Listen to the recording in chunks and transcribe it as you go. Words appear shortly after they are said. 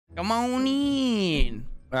Come on in.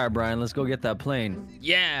 All right, Brian, let's go get that plane.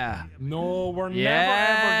 Yeah. No, we're never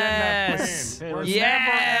ever getting that plane. We're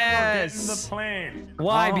never ever getting the plane.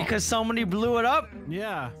 Why? Because somebody blew it up?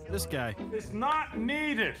 Yeah, this guy. It's not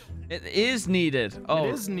needed. It is needed. Oh.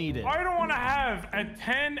 It is needed. I don't want to have a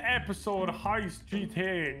 10-episode heist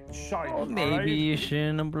GTA shite. Well, maybe you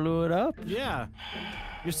shouldn't have blew it up. Yeah.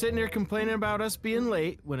 You're sitting here complaining about us being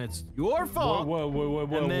late when it's your fault. Well,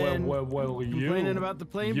 complaining about the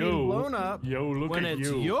plane being blown up look when at it's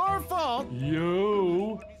you. your fault.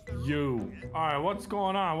 You. All right, what's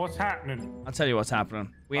going on? What's happening? I'll tell you what's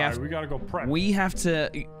happening. We gotta go prep. We have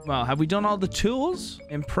to. Well, have we done all the tools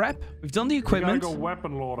in prep? We've done the equipment. We gotta go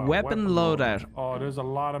weapon loadout. Weapon loadout. Oh, there's a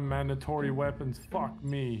lot of mandatory weapons. Fuck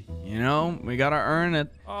me. You know, we gotta earn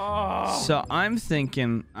it. Oh. So I'm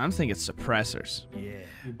thinking suppressors. Yeah.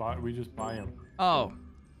 We just buy them. Oh,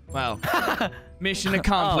 well, mission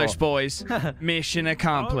accomplished, boys. Mission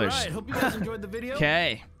accomplished. All right, hope you guys enjoyed the video.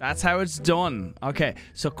 Okay, that's how it's done. Okay,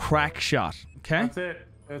 so crack shot. Okay. That's it.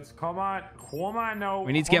 Come on now.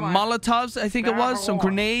 We need to get Molotovs, I think it was, some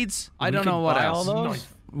grenades. I don't know what else. Nice.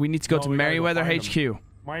 We need to go to Merryweather HQ.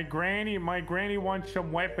 My granny wants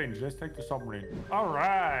some weapons. Let's take the submarine. All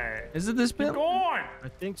right. Is it this Keep building? going. I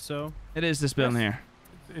think so. It is this building here.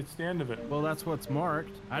 It's the end of it. Well, that's what's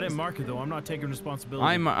marked. I didn't mark it though. I'm not taking responsibility.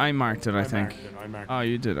 I marked it, I think. I marked it. Oh,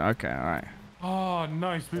 you did. Okay, all right. Oh,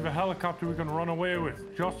 nice. We have a helicopter we can run away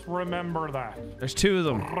with. Just remember that. There's two of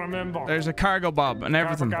them. Remember. There's a cargo bob and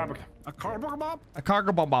everything. A cargo bob? A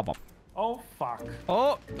cargo bob. Oh, fuck.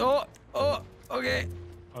 Oh, okay.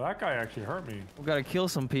 Oh, that guy actually hurt me. We gotta kill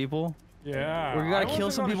some people. Yeah. We gotta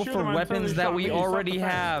kill some people for weapons that we already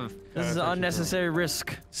have. This is an unnecessary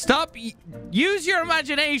risk. Stop. Use your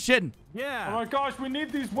imagination. Yeah. Oh my gosh, we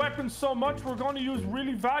need these weapons so much. We're going to use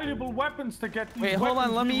really valuable weapons to get these. Wait, hold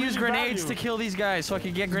on. Let me use really grenades to kill these guys so I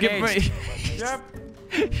can get grenades. Yep.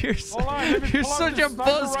 You're such a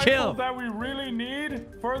buzzkill. That we really need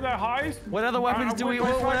for the heist. What other weapons do we?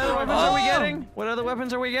 What other weapons are we getting? What other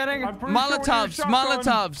weapons are we getting?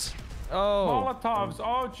 Molotovs. Oh. Molotovs.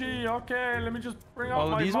 Oh, gee. Okay, let me just bring out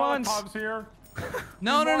my these Molotovs ones? here.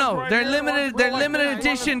 No. They're limited. They're limited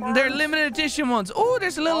edition. They're limited edition ones. Oh,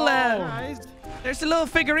 there's a little. There's a little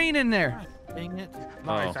figurine in there. Dang it.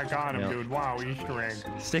 Nice, I got him, dude. Wow, Easter egg.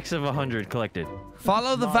 6 of 100 collected.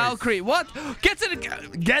 Follow the Valkyrie. What? Get to the.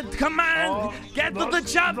 Come on. Get to the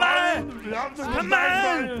chopper. Come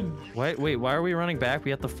on. Wait. Why are we running back?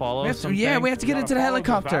 We have to follow something? Yeah, we have to get into the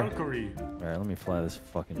helicopter. All right, let me fly this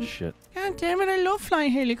fucking shit. God damn it! I love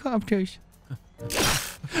flying helicopters.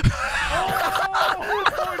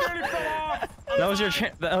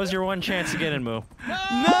 That was your one chance to get in, Moo. No!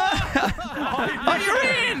 Oh, you're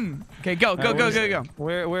in! Okay, go.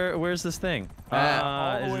 Where's this thing?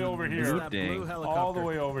 All the way over here. All the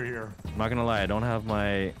way over here. I'm not gonna lie, I don't have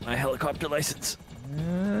my helicopter license.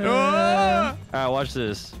 Oh! Alright, watch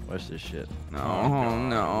this. Watch this shit. No.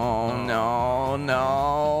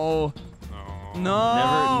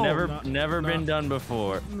 Never been done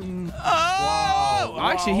before. Oh!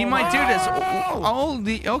 Wow. Actually, he might do this.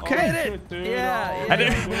 Okay.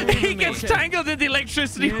 Yeah. He gets tangled in the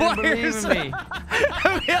electricity wires.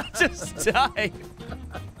 He'll just die.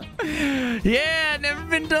 Yeah, never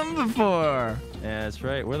been done before. Yeah, that's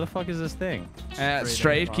right. Where the fuck is this thing?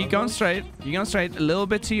 Straight. Keep going straight. Keep going straight. A little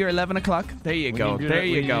bit to your 11 o'clock. There you go. There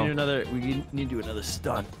you go. We need to do another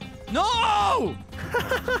stunt. No!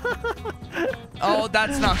 Oh,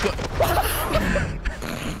 that's not good.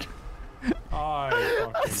 I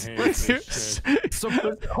fucking hate this shit.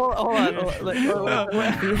 Hold on.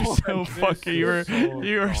 You're so fucking. You're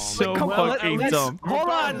so fucking dumb. Hold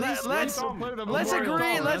on. Let's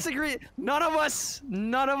agree. None of us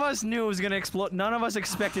knew it was gonna explode. None of us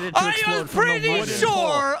expected it to explode. I was pretty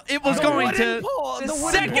sure it was going to. The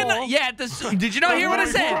second. Yeah. Did you not hear what I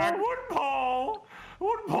said?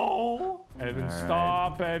 Wooden pole. Evan,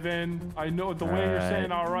 stop, Evan. I know the way you're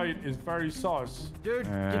saying all right is very sus. Dude,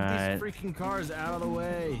 get these freaking cars out of the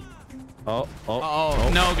way. Oh.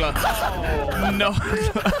 No, Glenn. No.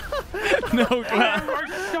 No, Glenn. I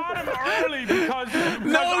shot him early because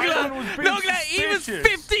No, Glenn. He was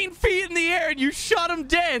 15 feet in the air and you shot him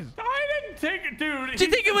dead. I didn't take it, dude. Do you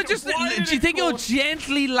think it would just? Do you think it would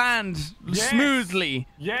gently land smoothly?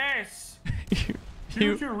 Yes.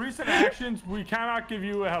 Due to recent actions, we cannot give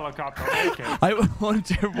you a helicopter. Okay. I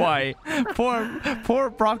wonder why. Poor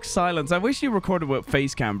Brock's silence. I wish you recorded with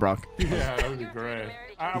face cam, Brock. Yeah, that would be great.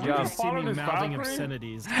 You guys see me mouthing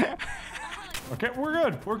obscenities. Okay, we're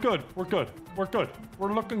good. We're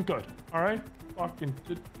looking good. All right? Fucking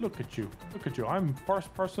look at you. I'm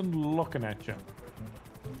first person looking at you.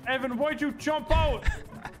 Evan, why'd you jump out?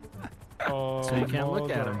 Oh, So you can't look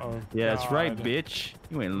at him. Yeah, that's right, God. bitch.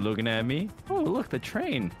 You ain't looking at me. Oh, look, the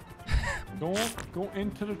train. Don't go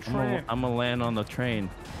into the train. I'm gonna land on the train.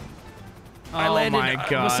 I landed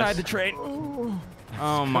beside the train.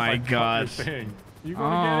 Oh my god. You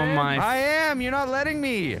gonna get in? I am. You're not letting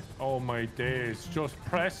me. Oh my days. Just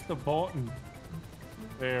press the button.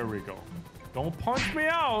 There we go. Don't punch me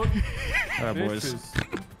out. All right, This boys. is...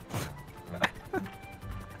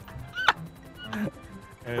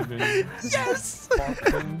 Evan. Yes.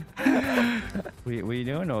 Fucking... What are you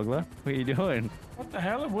doing, Ogla? What are you doing? What the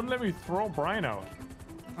hell? It wouldn't let me throw Brian out.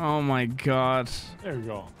 Oh my god. There we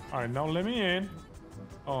go. All right, now let me in.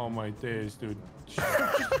 Oh my days, dude.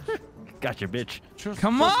 Gotcha, bitch.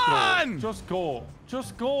 Come on! Just go.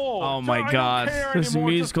 Just go. Oh my I don't god. care There's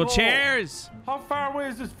anymore, musical just go. chairs. How far away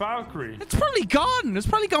is this Valkyrie? It's probably gone. It's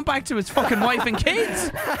probably gone back to its fucking wife and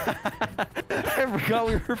kids. I forgot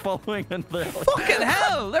we were following on the. Fucking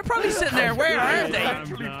hell. They're probably sitting there. Where are It's they?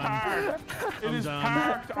 actually parked. It is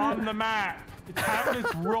parked on the map. It's having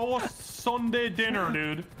its roast Sunday dinner,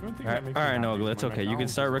 dude. All right, Ogla, it's okay. You can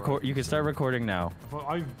start recording now. Well,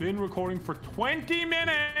 I've been recording for 20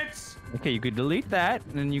 minutes. Okay, you could delete that,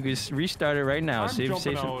 and then you can restart it right now. I'm Save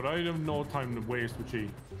jumping some. out. I have no time to waste with you.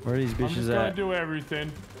 Where are these I'm bitches just gonna at? do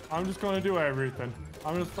everything. I'm just gonna do everything.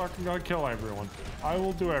 I'm just fucking gonna kill everyone. I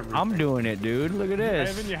will do everything. I'm doing it, dude. Look at this.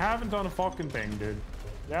 Evan, you haven't done a fucking thing, dude.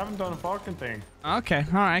 You haven't done a fucking thing. Okay.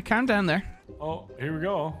 All right. Calm down there. Oh, here we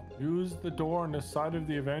go. Use the door on the side of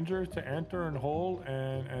the Avenger to enter and hold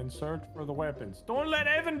and search for the weapons. Don't let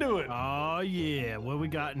Evan do it. Oh yeah, what we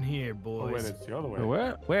got in here, Oh, wait, boys? it's the other way.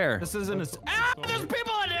 Where? This isn't a. Ah, there's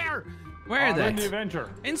people in here. Where are Oh, in the they? Avenger.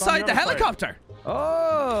 It's on Inside the other side. helicopter.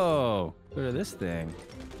 Oh, look at this thing.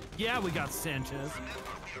 Yeah, we got Sanchez.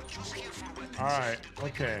 All right.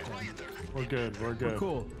 Okay. We're good. We're good. We're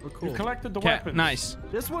cool. We're cool. You collected the Okay. weapons. Nice.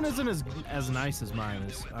 This one isn't as nice as mine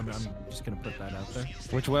is. I'm just gonna put that out there.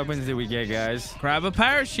 Which weapons did we get, guys? Grab a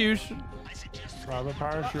parachute. Grab a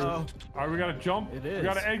parachute. Uh-oh. All right, we gotta jump. It We is.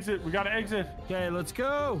 gotta exit. We gotta exit. Okay, let's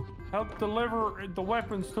go. Help deliver the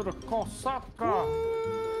weapons to the Kosapka.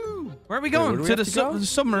 Woo! Where are we where going? do we To have the to go?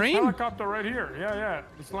 submarine? Helicopter right here. Yeah, yeah.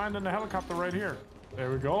 Let's land in the helicopter right here. There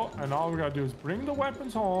we go. And all we gotta do is bring the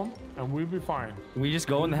weapons home, and we'll be fine. We just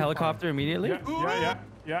go in the helicopter immediately?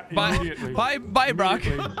 Yeah. Bye. Immediately. Bye, Brock.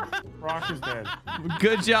 Immediately. Brock is dead.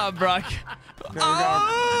 Good job, Brock. There we go.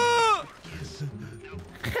 Oh!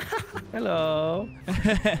 Hello.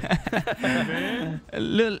 Evan, A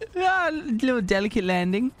little delicate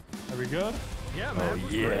landing. are we good? Yeah, man.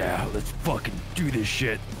 Yeah, let's fucking do this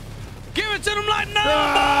shit. Give it to them like Nam,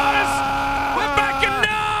 boys! We're back in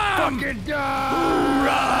Nam! Fucking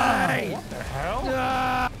die! What the hell?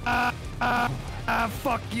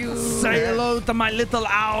 Fuck you! Say hello to my little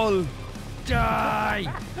owl. Die!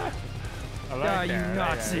 I like Die, that. you I like that.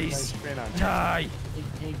 Nazis. Nice spin on that. Die!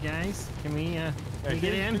 Hey guys, can we Hey, get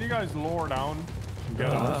can in? you guys lower down and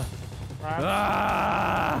get us? Perhaps?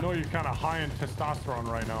 I know you're kind of high in testosterone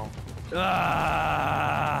right now.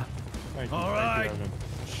 Thank you. All right.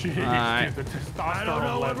 Thank you, Evan. Jeez, right. dude, the testosterone I don't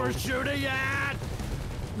know what we're levels. shooting at.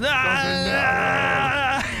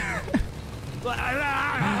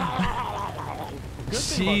 Good thing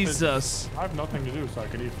about this, Jesus. I have nothing to do, so I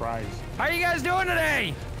can eat fries. How you guys doing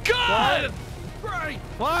today? Good!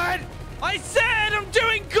 What? I said I'm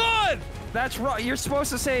doing good! That's right. You're supposed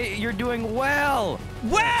to say you're doing well.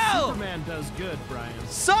 Well! Superman does good, Brian.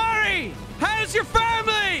 Sorry! How's your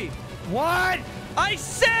family? What? I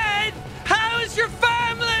said, how's your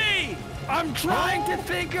family? I'm trying to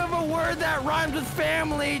think of a word that rhymes with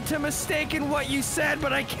family to mistaken what you said,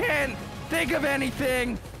 but I can't think of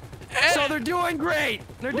anything. So they're doing great.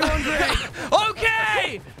 They're doing great.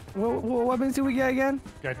 Okay! what weapons do we get again?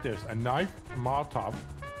 Get this, a knife, a Molotov.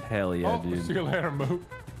 Hell yeah, Oh, dude. see you later, Moo.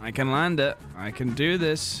 I can land it. I can do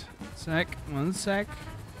this. One sec.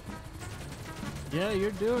 Yeah,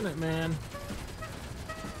 you're doing it, man.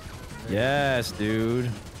 Yes, dude.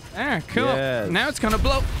 There, cool. Yes. Now it's gonna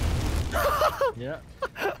blow. Yeah.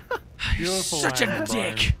 Beautiful Such a landing,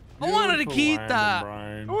 Brian. dick. I wanted to Beautiful keep landing, that.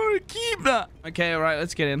 Brian. I wanted to keep that. Okay, all right,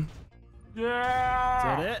 let's get in.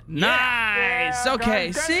 Yeah. Is that it? Nice. Yeah, Okay,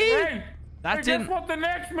 guys, see? hey, That hey, didn't guess what the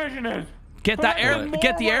next mission is? get that Collect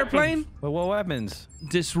get the more airplane. weapons. But what weapons?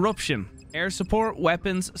 Disruption. Air support,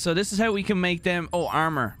 weapons. So this is how we can make them. Oh,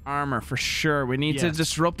 armor. Armor for sure. We need to Yes.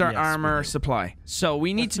 disrupt our Yes, we armor do. supply. So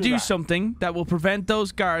we need Let's to do do that. something that will prevent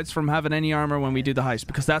those guards from having any armor when we do the heist,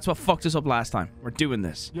 because that's what fucked us up last time. We're doing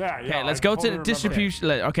this. Yeah, yeah. Okay, let's I go to totally the remember.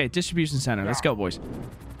 distribution. Okay, distribution center. Let's go, boys.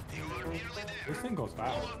 This thing goes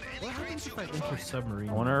fast. What happens if I enter submarine?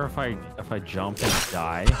 I wonder if I jump and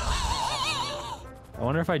die. I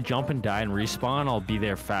wonder if I jump and die and respawn, I'll be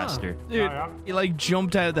there faster. Dude, you like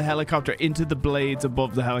jumped out of the helicopter into the blades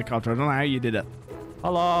above the helicopter. I don't know how you did it.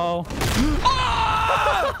 Hello.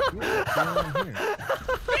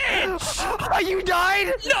 Bitch! You died?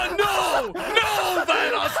 No,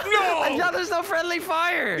 Vanos, no! Now there's no friendly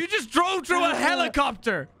fire. You just drove through a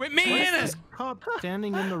helicopter with me in it. Cop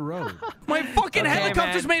standing in the road. My fucking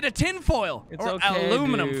helicopter's made of tin foil It's or okay,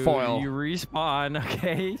 aluminum dude. foil. You respawn,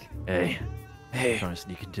 okay? Hey, Hey. trying to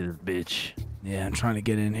sneak into the bitch. Yeah, I'm trying to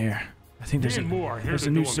get in here. I think there's There's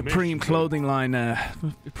a new Supreme clothing line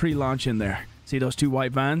pre-launch in there. See those 2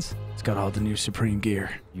 white vans? It's got all the new Supreme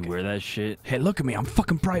gear. You wear that shit? Hey, look at me. I'm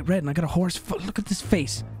fucking bright red and I got a horse foot. Look at this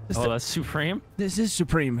face. That's Supreme? This is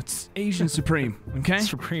Supreme. It's Asian Supreme, okay?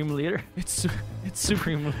 Supreme leader? It's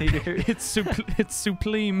Supreme leader. it's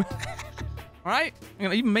Supleme. All right? I'm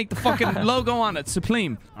gonna even make the fucking logo on it,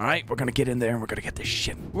 Supleme. All right, we're gonna get in there and we're gonna get this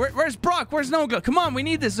shit. Where's Brock? Where's Nogla? Come on, we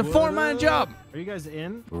need this. It's a 4-man job. Are you guys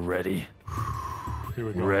in? We're ready. Here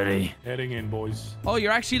we go. Ready. Heading in, boys. Oh,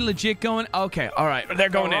 you're actually legit going? Okay, all right. They're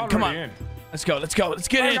going in. Come on. Let's go. Let's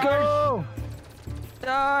get in. Go!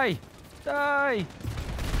 Die! Die! I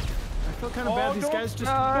feel kind of bad. These guys just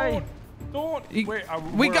die. Don't. Wait,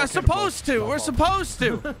 We got supposed to. We're supposed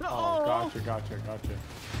to. Oh, gotcha.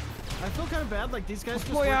 I feel kind of bad. Like these guys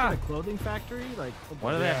just work in a clothing factory. Like,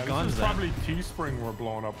 Why do they have guns This is then? probably Teespring we're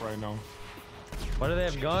blowing up right now. Why do they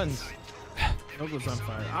have guns? Nogla's on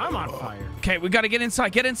fire. I'm on fire. Okay, we gotta get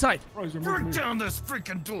inside. Get inside. Break down this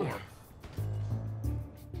freaking door.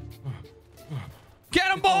 Get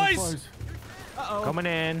them, boys. Coming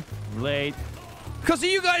in. Late. Because of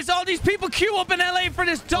you guys, all these people queue up in LA for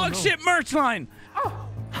this dog shit merch line.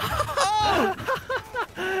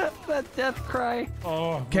 That death cry.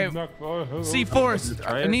 Okay. C4s.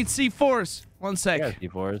 I need C4s. One sec. Yeah,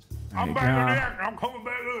 C4s. I'm back in there. I'm coming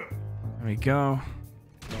back up. There we go.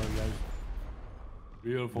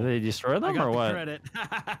 Beautiful. Did they destroy them or what? Credit.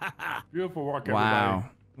 Beautiful work, Wow.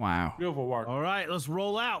 Wow. Beautiful work. All right, let's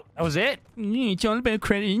roll out. That was it? It's all about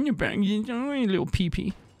credit in your bank. You little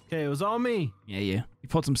pee-pee. Okay, it was all me. Yeah. He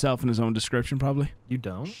puts himself in his own description, probably. You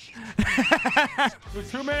don't?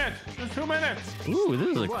 There's 2 minutes. There's 2 minutes. Ooh, this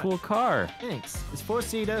is a What? cool car. Thanks. It's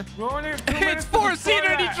 4-seater. We only have 2 minutes. It's 4-seater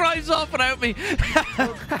and he drives off without me.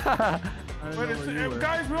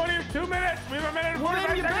 Guys, we only have 2 minutes. We have a minute and Well, then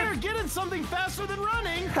 45 you better seconds. get in something faster than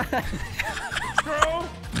running. Bro,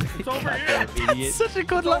 it's over here. Idiot. Such a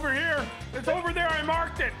good It's luck. over here. It's over there. I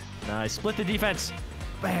marked it. Nice. Split the defense.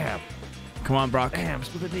 Bam. Come on, Brock. Bam.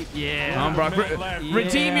 Split the defense. Yeah. Come on, Brock.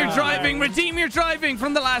 Redeem your Yeah. driving. Redeem your driving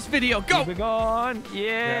from the last video. Go. Keep it going.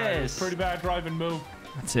 Yeah, it's Yes. pretty bad driving move.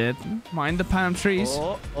 That's it. Mind the palm trees.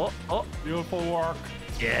 Oh. Beautiful work.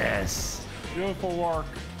 Yes. Beautiful work.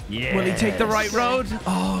 Yes. Will he take the right road?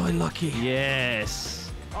 Oh, lucky.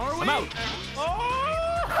 Yes. Are we? I'm out.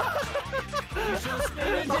 You should have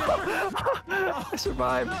stayed in here. I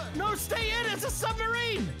survived. No, stay in. It's a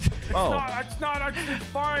submarine. Oh. It's not. It's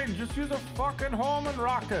fine. Just use a fucking Holman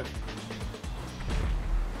rocket.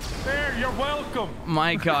 There, you're welcome.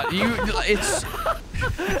 My God, it's.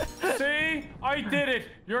 See? I did it.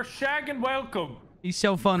 You're shagging welcome. He's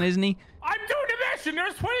so fun, isn't he? I'm doing the mission.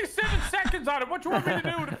 There's 27 seconds on it. What you want me to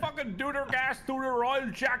do? To fucking do their gas, do their oil,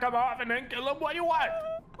 jack them off, and then kill them? What do you want?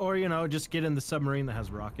 Or, you know, just get in the submarine that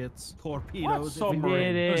has rockets, torpedoes. What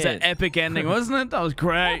submarine? It was an epic ending, wasn't it? That was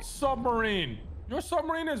great. What submarine? Your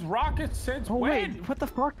submarine has rockets since when? Wait, what the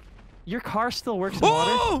fuck? Your car still works in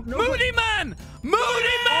water? Oh, Moodymann!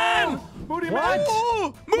 Moodymann! Moodymann!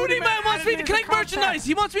 Oh, Moodymann wants me to collect merchandise.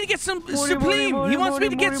 He wants me to get some Supleme. He wants me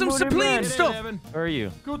to get some Supleme stuff. Where are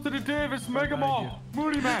you? Go to the Davis Mega Mall.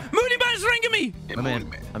 Moodymann. Moodymann's ringing me. Hey, I'm in.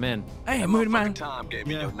 Moodymann. I'm in. Hey, That Moodymann. motherfucking Tom gave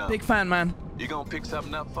me your number. Big fan, man. You gonna pick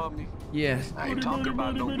something up for me? Yes. I ain't talking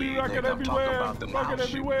about no weed, nigga. I'm talking about them house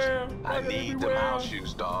shoes. I need them house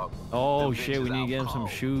shoes, dog. Oh Them shit, we bitches need to get him out some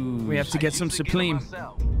cold. shoes. We have to I get some used to get 'em Supleme.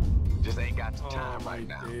 myself. Just ain't got the time right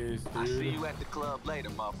now. Yes, I dude. see you at the club later,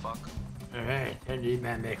 motherfucker.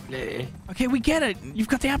 Okay, we get it. You've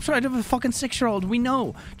got the upside of a fucking 6-year-old. We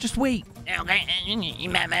know. Just wait.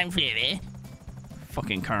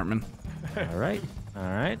 Fucking Cartman. All right.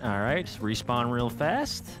 Just respawn real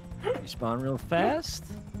fast.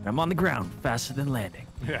 I'm on the ground faster than landing.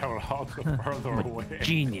 Yeah, we're also further away.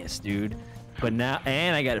 Genius, dude. But now,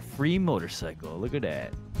 and I got a free motorcycle. Look at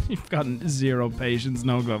that. You've gotten 0 patience,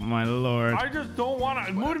 no good, my lord. I just don't want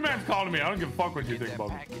to. Moodymann's calling me. I don't give a fuck what you think about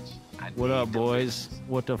me. What up, boys?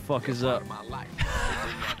 What the fuck is up?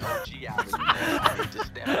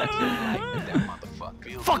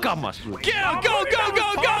 Fuck off my street. Go! Moodymann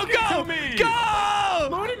was talking to me. Go!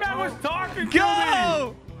 Moodymann was talking to me.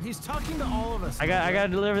 Go! He's talking to all of us. I gotta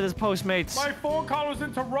deliver this Postmates. My phone call was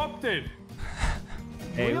interrupted.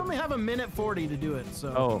 Hey. We only have 1:40 to do it,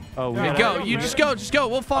 so. Oh, we Hey, gotta- go. You just go.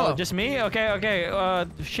 We'll follow. Oh, just me? Okay.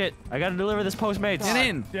 Shit. I gotta deliver this Postmates. Get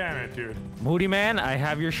in. Damn it, dude. Moodymann, I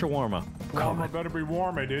have your shawarma. Shawarma better be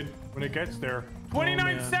warm, dude, when it gets there.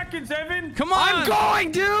 29 seconds, Evan. Come on. I'm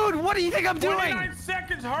going, dude. What do you think I'm doing? 29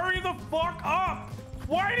 seconds. Hurry the fuck up.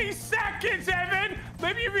 20 seconds, Evan.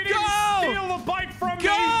 Maybe you need to Go. steal the bike from me.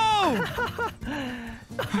 Go.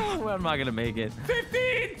 I'm not gonna make it.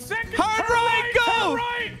 15 seconds. Hard turn right, go. Turn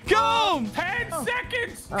right. Go. 10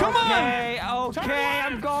 seconds. Come on. Okay,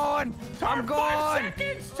 I'm going. Turn 5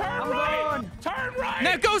 seconds. Turn right. Turn right.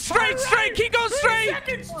 Now go straight. Keep going 3 straight.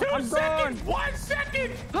 seconds. 2 seconds. 1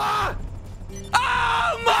 second. Ah!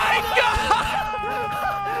 Oh my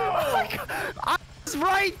God. It's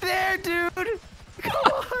right there, dude. Come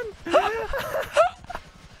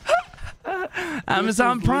on.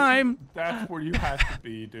 Amazon Prime. That's where you have to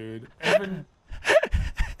be, dude. Evan,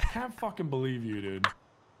 can't fucking believe you, dude.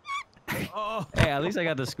 Hey, at least I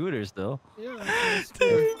got the scooter still. Dude,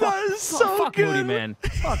 that is so Fuck good. Moodymann.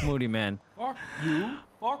 Fuck Moodymann. Fuck you.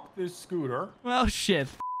 Fuck this scooter. Well, shit.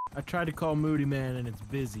 I tried to call Moodymann and it's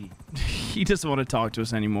busy. He doesn't want to talk to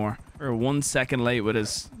us anymore. We're 1 second late with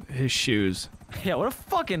his shoes. Yeah, what a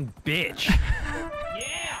fucking bitch.